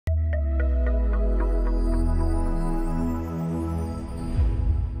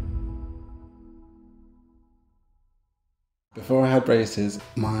Before I had braces,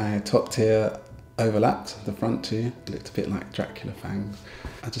 my top tier overlapped, the front two looked a bit like Dracula fangs.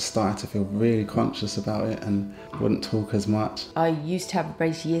 I just started to feel really conscious about it and wouldn't talk as much. I used to have a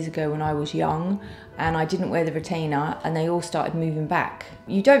brace years ago when I was young, and I didn't wear the retainer, and they all started moving back.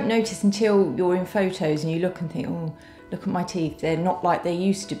 You don't notice until you're in photos and you look and think, oh, look at my teeth, they're not like they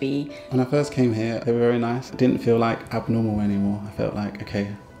used to be. When I first came here, they were very nice. I didn't feel like abnormal anymore. I felt like,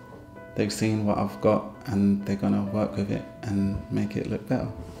 okay, they've seen what I've got and they're gonna work with it and make it look better.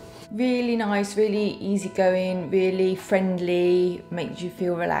 Really nice, really easygoing, really friendly, makes you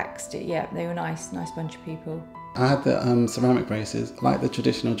feel relaxed. Yeah, they were nice bunch of people. I had the ceramic braces, like the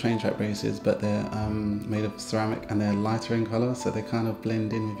traditional train track braces, but they're made of ceramic and they're lighter in colour, so they kind of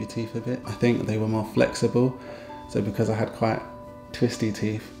blend in with your teeth a bit. I think they were more flexible, so because I had quite twisty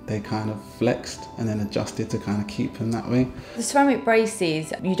teeth, they kind of flexed and then adjusted to kind of keep them that way. The ceramic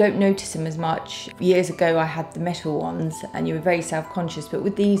braces, you don't notice them as much. Years ago I had the metal ones and you were very self-conscious, but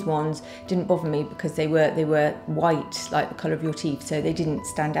with these ones it didn't bother me because they were white, like the colour of your teeth, so they didn't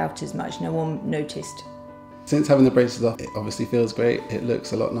stand out as much. No one noticed. Since having the braces off, it obviously feels great. It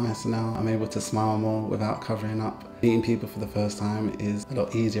looks a lot nicer now. I'm able to smile more without covering up. Meeting people for the first time is a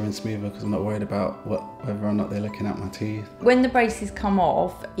lot easier and smoother because I'm not worried about whether or not they're looking at my teeth. When the braces come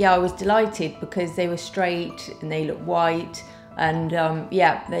off, yeah, I was delighted because they were straight and they look white, and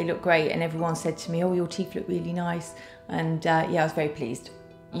yeah, they look great, and everyone said to me, oh, your teeth look really nice, and yeah, I was very pleased.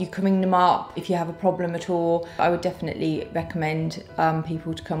 You coming them up, if you have a problem at all, I would definitely recommend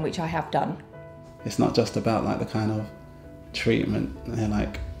people to come, which I have done. It's not just about like the kind of treatment. They're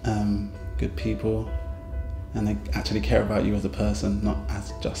like good people and they actually care about you as a person, not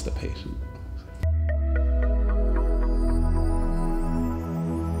as just a patient.